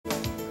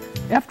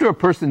After a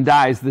person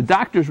dies, the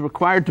doctor is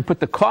required to put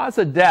the cause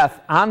of death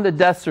on the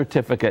death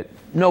certificate.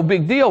 No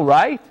big deal,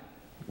 right?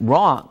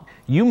 Wrong.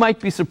 You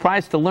might be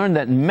surprised to learn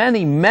that in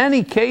many,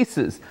 many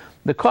cases,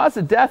 the cause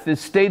of death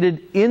is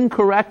stated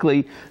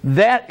incorrectly.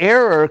 That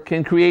error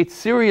can create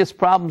serious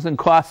problems and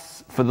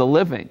costs for the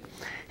living.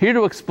 Here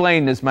to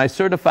explain is my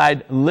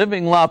certified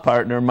living law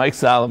partner, Mike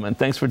Solomon.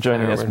 Thanks for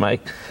joining us,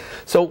 Mike.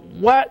 So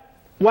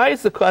why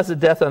is the cause of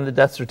death on the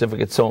death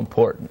certificate so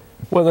important?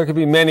 Well, there could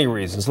be many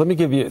reasons. Let me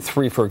give you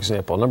three, for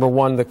example. Number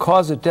one, the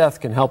cause of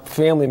death can help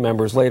family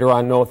members later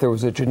on know if there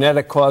was a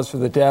genetic cause for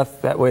the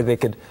death. That way they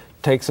could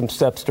take some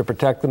steps to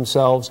protect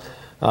themselves.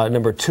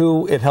 Number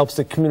two, it helps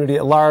the community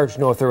at large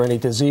know if there are any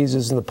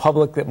diseases in the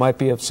public that might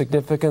be of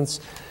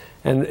significance.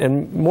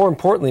 And more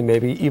importantly,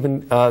 maybe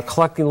even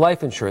collecting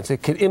life insurance.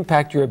 It could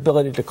impact your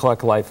ability to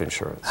collect life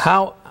insurance.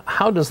 How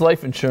does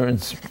life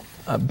insurance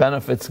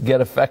benefits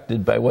get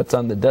affected by what's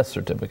on the death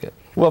certificate?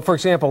 Well, for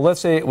example, let's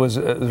say it was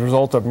a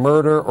result of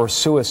murder or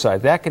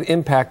suicide. That could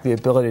impact the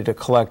ability to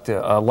collect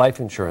life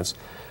insurance.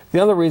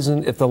 The other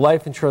reason, if the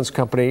life insurance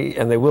company,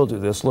 and they will do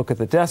this, look at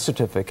the death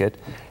certificate,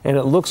 and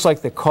it looks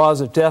like the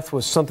cause of death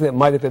was something that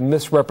might have been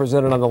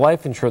misrepresented on the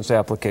life insurance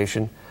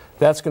application,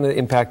 that's going to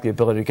impact the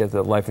ability to get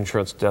the life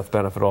insurance death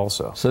benefit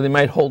also. So they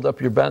might hold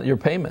up your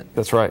payment.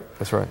 That's right.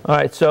 That's right. All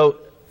right. So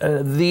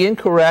the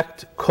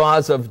incorrect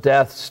cause of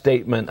death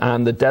statement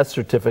on the death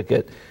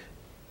certificate,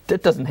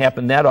 that doesn't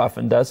happen that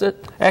often, does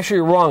it? Actually,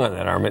 you're wrong on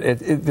that, Armin.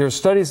 There's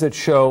studies that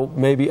show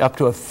maybe up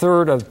to a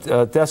third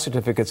of death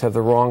certificates have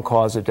the wrong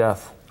cause of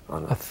death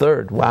on it. A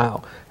third?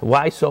 Wow.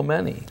 Why so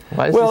many?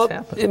 Why does this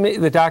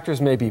happen? The doctors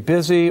may be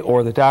busy,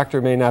 or the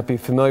doctor may not be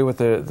familiar with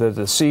the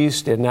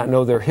deceased and not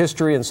know their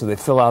history, and so they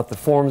fill out the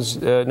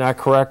forms not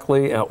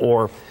correctly,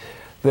 or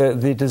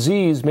the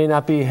disease may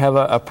not have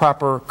a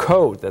proper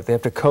code that they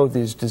have to code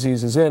these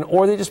diseases in,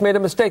 or they just made a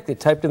mistake. They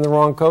typed in the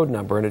wrong code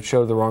number and it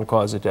showed the wrong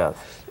cause of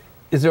death.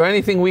 Is there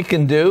anything we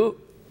can do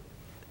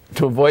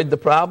to avoid the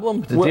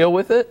problem, to deal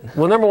with it?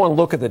 Well, number one,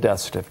 look at the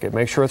death certificate.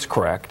 Make sure it's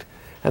correct.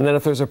 And then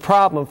if there's a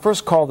problem,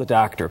 first call the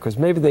doctor, because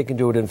maybe they can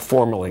do it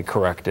informally,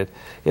 correct it.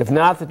 If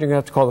not, then you're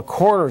going to have to call the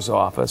coroner's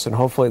office, and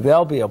hopefully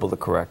they'll be able to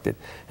correct it.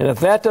 And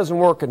if that doesn't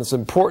work, and it's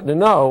important to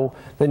know,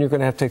 then you're going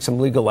to have to take some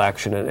legal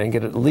action and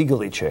get it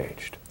legally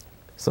changed.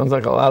 Sounds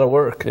like a lot of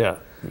work. Yeah,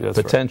 that's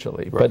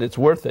potentially. Right. But it's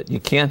worth it. You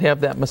can't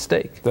have that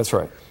mistake. That's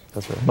right.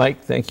 That's right.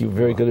 Mike, thank you.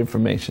 Very good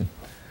information.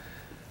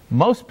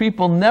 Most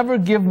people never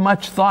give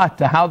much thought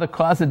to how the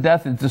cause of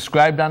death is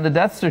described on the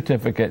death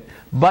certificate,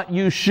 but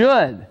you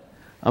should.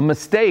 A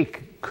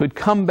mistake could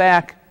come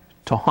back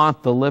to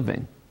haunt the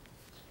living.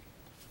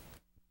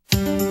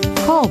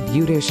 Call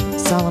Budish,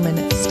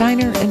 Solomon,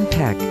 Steiner, and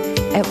Peck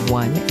at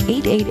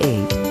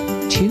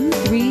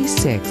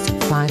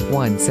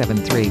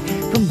 1-888-236-5173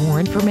 for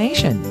more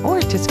information or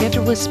to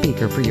schedule a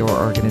speaker for your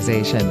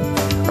organization.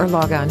 Or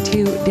log on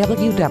to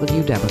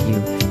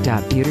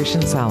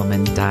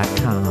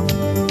www.budishandsolomon.com.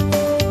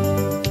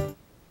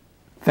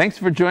 Thanks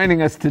for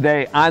joining us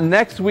today. On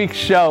next week's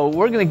show,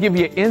 we're going to give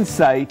you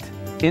insight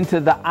into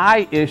the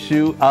eye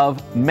issue of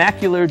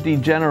macular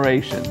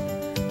degeneration.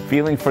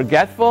 Feeling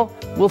forgetful?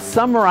 We'll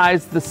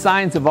summarize the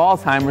signs of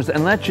Alzheimer's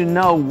and let you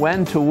know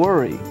when to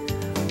worry.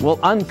 We'll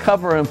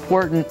uncover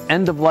important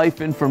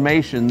end-of-life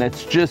information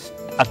that's just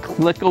a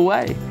click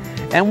away.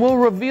 And we'll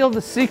reveal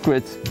the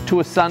secrets to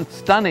a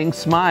stunning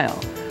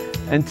smile.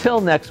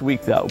 Until next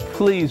week, though,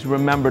 please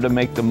remember to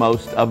make the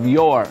most of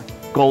your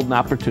golden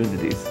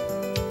opportunities.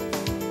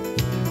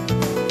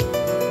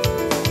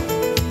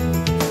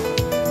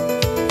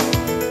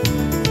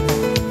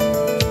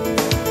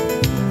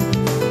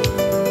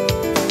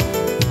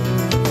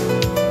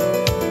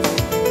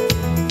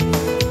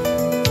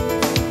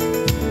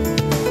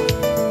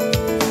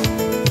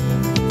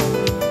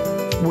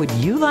 Would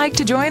you like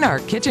to join our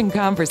kitchen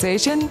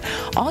conversation?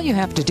 All you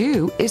have to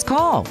do is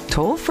call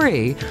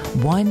toll-free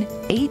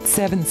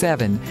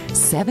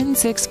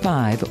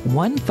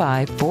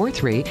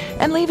 1-877-765-1543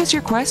 and leave us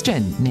your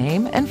question,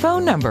 name, and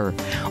phone number.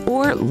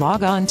 Or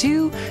log on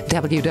to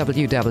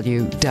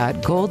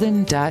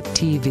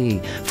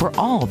www.golden.tv for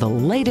all the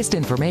latest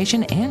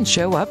information and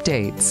show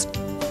updates.